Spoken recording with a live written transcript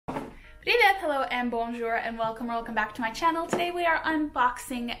Привет, hello, and bonjour, and welcome back to my channel. Today we are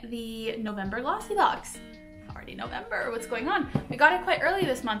unboxing the November Glossybox. Already November, what's going on? We got it quite early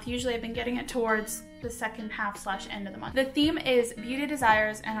this month. Usually I've been getting it towards the second half / end of the month. The theme is Beauty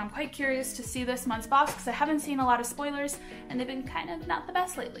Desires, and I'm quite curious to see this month's box because I haven't seen a lot of spoilers and they've been kind of not the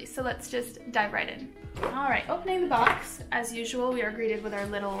best lately. So let's just dive right in. All right, opening the box. As usual, we are greeted with our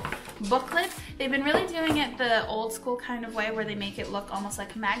little booklet. They've been really doing it the old school kind of way where they make it look almost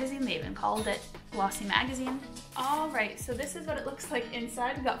like a magazine. They even called it Glossy Magazine. All right, so this is what it looks like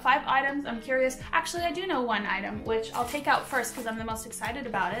inside. We've got 5 items. I'm curious. Actually, I do know one item, which I'll take out first because I'm the most excited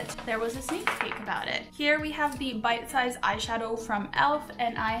about it. There was a sneak peek about it. Here we have the bite-sized eyeshadow from e.l.f.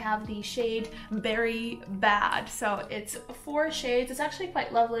 and I have the shade Berry Bad. So it's 4 shades. It's actually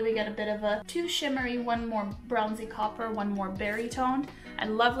quite lovely. We get a bit of a 2 shimmery, 1 more bronzy copper, 1 more berry tone,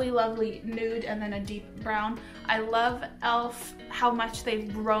 and lovely nude, and then a deep brown. I love e.l.f. how much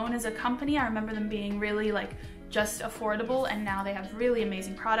they've grown as a company. I remember them being really like just affordable, and now they have really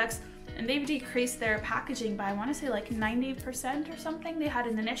amazing products. And they've decreased their packaging by, I want to say, like 90% or something. They had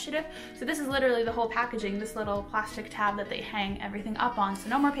an initiative. So this is literally the whole packaging, this little plastic tab that they hang everything up on. So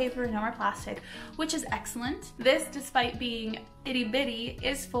no more paper, no more plastic, which is excellent. This, despite being itty bitty,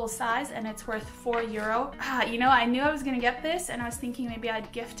 is full size and it's worth €4. You know, I knew I was gonna get this and I was thinking maybe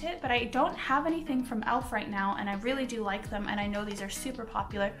I'd gift it, but I don't have anything from e.l.f. right now and I really do like them, and I know these are super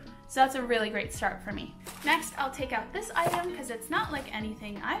popular. So that's a really great start for me. Next, I'll take out this item because it's not like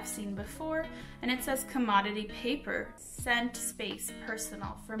anything I've seen before, and it says commodity paper, scent space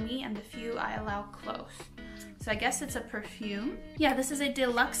personal for me and the few I allow close. So I guess it's a perfume. Yeah, this is a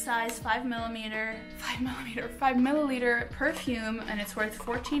deluxe size 5 milliliter perfume, and it's worth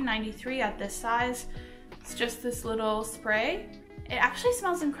 $14.93 at this size. It's just this little spray. It actually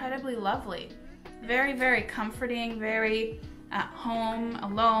smells incredibly lovely. Very comforting, very at home,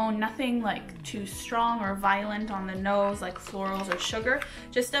 alone, nothing like too strong or violent on the nose like florals or sugar,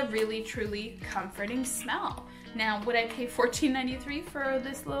 just a really truly comforting smell. Now, would I pay $14.93 for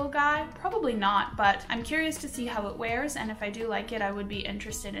this little guy? Probably not, but I'm curious to see how it wears, and if I do like it, I would be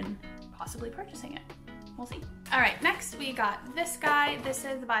interested in possibly purchasing it. We'll see. All right, next we got this guy. This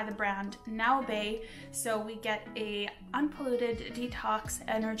is by the brand Naobay. So we get a unpolluted, detox,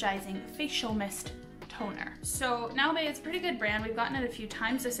 energizing facial mist toner. So Naobay is a pretty good brand. We've gotten it a few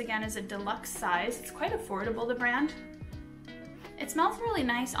times. This again is a deluxe size. It's quite affordable, the brand. It smells really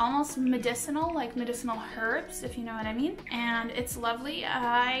nice, almost medicinal, like medicinal herbs, if you know what I mean. And it's lovely.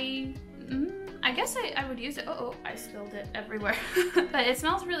 I guess I would use it. Oh, I spilled it everywhere. But it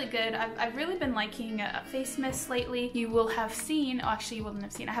smells really good. I've really been liking a face mist lately. You will have seen, actually you wouldn't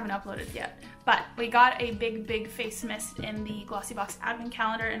have seen, I haven't uploaded yet, but we got a big face mist in the Glossybox advent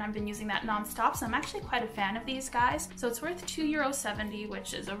calendar, and I've been using that non-stop, so I'm actually quite a fan of these guys. So it's worth €2.70,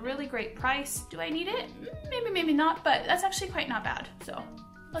 which is a really great price. Do I need it? Maybe not, but that's actually quite not bad. So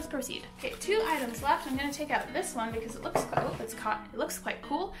let's proceed. Okay, 2 items left. I'm gonna take out this one because it looks it looks quite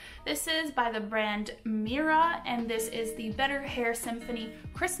cool. This is by the brand Mira, and this is the Better Hair Symphony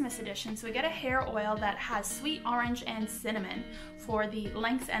Christmas edition. So we get a hair oil that has sweet orange and cinnamon for the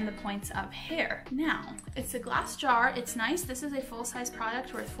length and the points of hair. Now, it's a glass jar. It's nice. This is a full-size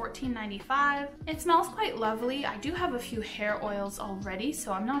product worth $14.95. It smells quite lovely. I do have a few hair oils already,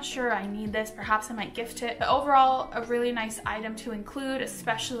 so I'm not sure I need this. Perhaps I might gift it. But overall, a really nice item to include,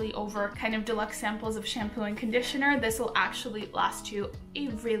 especially over kind of deluxe samples of shampoo and conditioner. This will actually last you a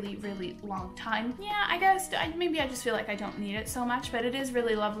really long time. Yeah, I guess maybe I just feel like I don't need it so much, but it is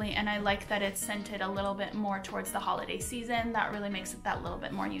really lovely, and I like that it's scented a little bit more towards the holiday season. That really makes it that little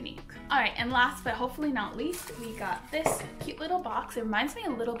bit more unique. All right, and last but hopefully not least, we got this cute little box. It reminds me a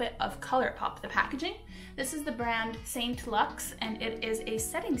little bit of ColourPop, the packaging. This is the brand Saint Luxe, and it is a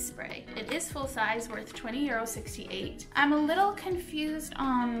setting spray. It is full size, worth €20.68. I'm a little confused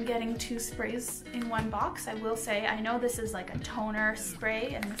on getting 2 sprays in one box. I will say, I know this is like a toner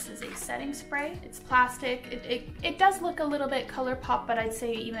spray and this is a setting spray. It's plastic. It does look a little bit ColourPop, but I'd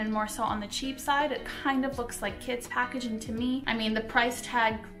say even more so on the cheap side. It kind of looks like kids packaging to me. I mean, the price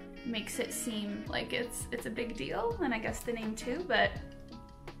tag makes it seem like it's a big deal, and I guess the name too, but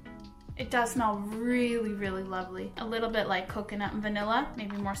it does smell really lovely. A little bit like coconut and vanilla,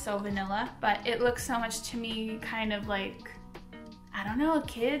 maybe more so vanilla, but it looks so much to me kind of like, I don't know,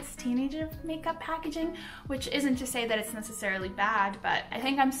 kids, teenager makeup packaging, which isn't to say that it's necessarily bad, but I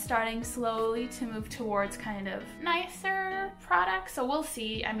think I'm starting slowly to move towards kind of nicer products, so we'll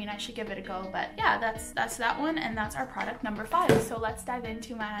see. I mean, I should give it a go, but yeah, that's that one, and that's our product number 5. So let's dive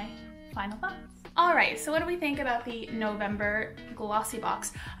into my final thoughts. Alright, so what do we think about the November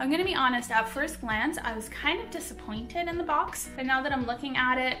Glossybox? I'm gonna be honest, at first glance, I was kind of disappointed in the box, but now that I'm looking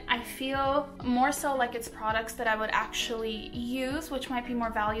at it, I feel more so like it's products that I would actually use, which might be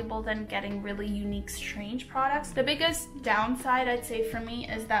more valuable than getting really unique, strange products. The biggest downside, I'd say for me,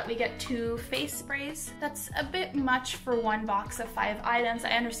 is that we get 2 face sprays. That's a bit much for one box of 5 items.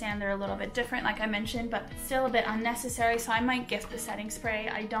 I understand they're a little bit different, like I mentioned, but still a bit unnecessary, so I might gift the setting spray.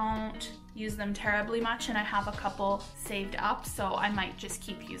 I don't use them terribly much, and I have a couple saved up, so I might just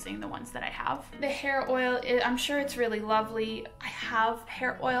keep using the ones that I have. The hair oil, I'm sure it's really lovely. I have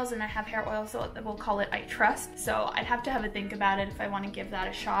hair oils, and I have hair oils, so we'll call it I Trust, so I'd have to have a think about it if I want to give that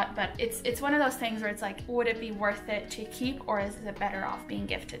a shot, but it's one of those things where it's like, would it be worth it to keep, or is it better off being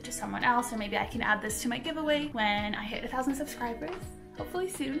gifted to someone else? And maybe I can add this to my giveaway when I hit 1,000 subscribers. Hopefully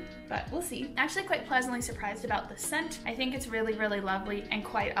soon, but we'll see. Actually quite pleasantly surprised about the scent. I think it's really, really lovely and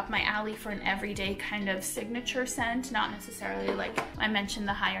quite up my alley for an everyday kind of signature scent, not necessarily like I mentioned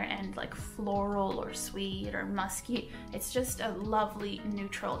the higher end like floral or sweet or musky. It's just a lovely,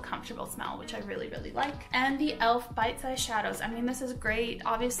 neutral, comfortable smell, which I really, really like. And the e.l.f. bite-sized shadows. I mean, this is great.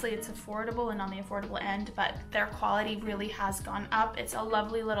 Obviously it's affordable and on the affordable end, but their quality really has gone up. It's a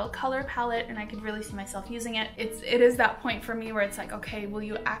lovely little color palette and I could really see myself using it. It is that point for me where it's like, okay, will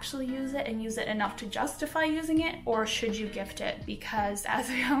you actually use it and use it enough to justify using it, or should you gift it? Because as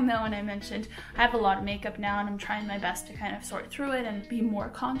we all know, and I mentioned, I have a lot of makeup now and I'm trying my best to kind of sort through it and be more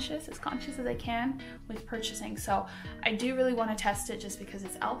conscious as I can with purchasing. So I do really want to test it just because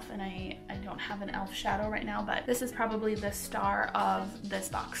it's e.l.f. and I don't have an e.l.f. shadow right now, but this is probably the star of this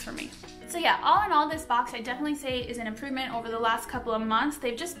box for me. So yeah, all in all, this box I definitely say is an improvement over the last couple of months.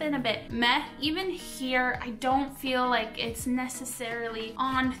 They've just been a bit meh. Even here, I don't feel like it's necessarily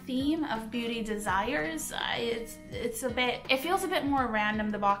on theme of beauty desires. It feels a bit more random,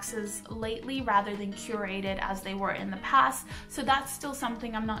 the boxes lately, rather than curated as they were in the past. So that's still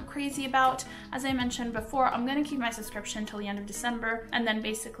something I'm not crazy about. As I mentioned before, I'm gonna keep my subscription till the end of December and then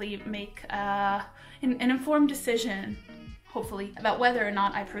basically make an informed decision, hopefully, about whether or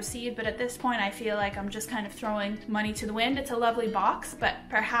not I proceed. But at this point, I feel like I'm just kind of throwing money to the wind. It's a lovely box, but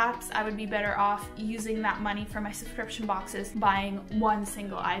perhaps I would be better off using that money for my subscription boxes, buying one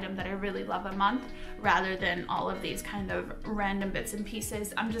single item that I really love a month, rather than all of these kind of random bits and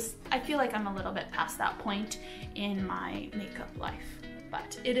pieces. I feel like I'm a little bit past that point in my makeup life.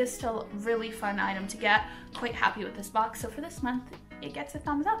 But it is still a really fun item to get. Quite happy with this box, so for this month, it gets a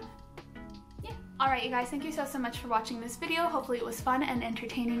thumbs up. Alright you guys, thank you so much for watching this video. Hopefully it was fun and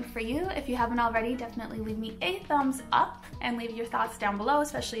entertaining for you. If you haven't already, definitely leave me a thumbs up and leave your thoughts down below,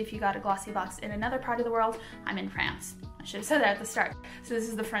 especially if you got a Glossybox in another part of the world. I'm in France. I should have said that at the start. So this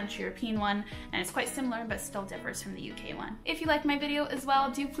is the French European one, and it's quite similar but still differs from the UK one. If you like my video as well,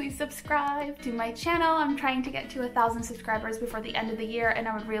 do please subscribe to my channel. I'm trying to get to 1,000 subscribers before the end of the year, and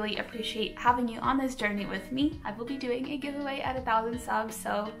I would really appreciate having you on this journey with me. I will be doing a giveaway at 1,000 subs,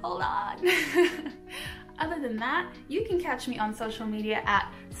 so hold on. Other than that, you can catch me on social media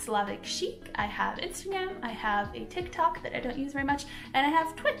at Slavic Chic. I have Instagram, I have a TikTok that I don't use very much, and I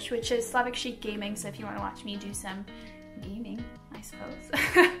have Twitch, which is Slavic Chic Gaming, so if you want to watch me do some gaming, I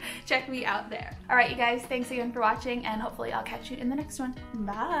suppose, check me out there. Alright you guys, thanks again for watching, and hopefully I'll catch you in the next one.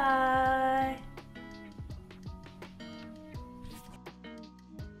 Bye!